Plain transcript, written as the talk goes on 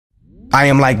I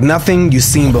am like nothing you've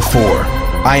seen before.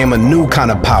 I am a new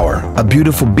kind of power, a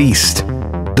beautiful beast.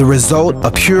 The result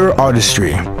of pure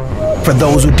artistry. For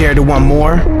those who dare to want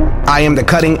more, I am the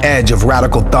cutting edge of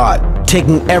radical thought,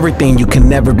 taking everything you can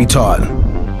never be taught.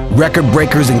 Record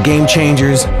breakers and game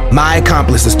changers, my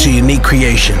accomplice is to unique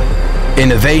creation.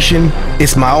 Innovation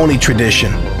is my only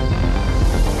tradition.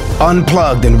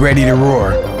 Unplugged and ready to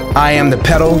roar, I am the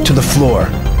pedal to the floor.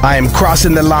 I am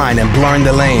crossing the line and blurring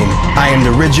the lane. I am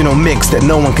the original mix that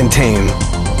no one can tame.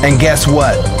 And guess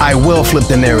what? I will flip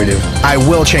the narrative. I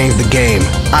will change the game.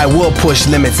 I will push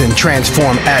limits and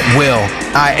transform at will.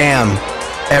 I am.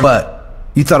 But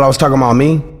you thought I was talking about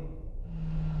me?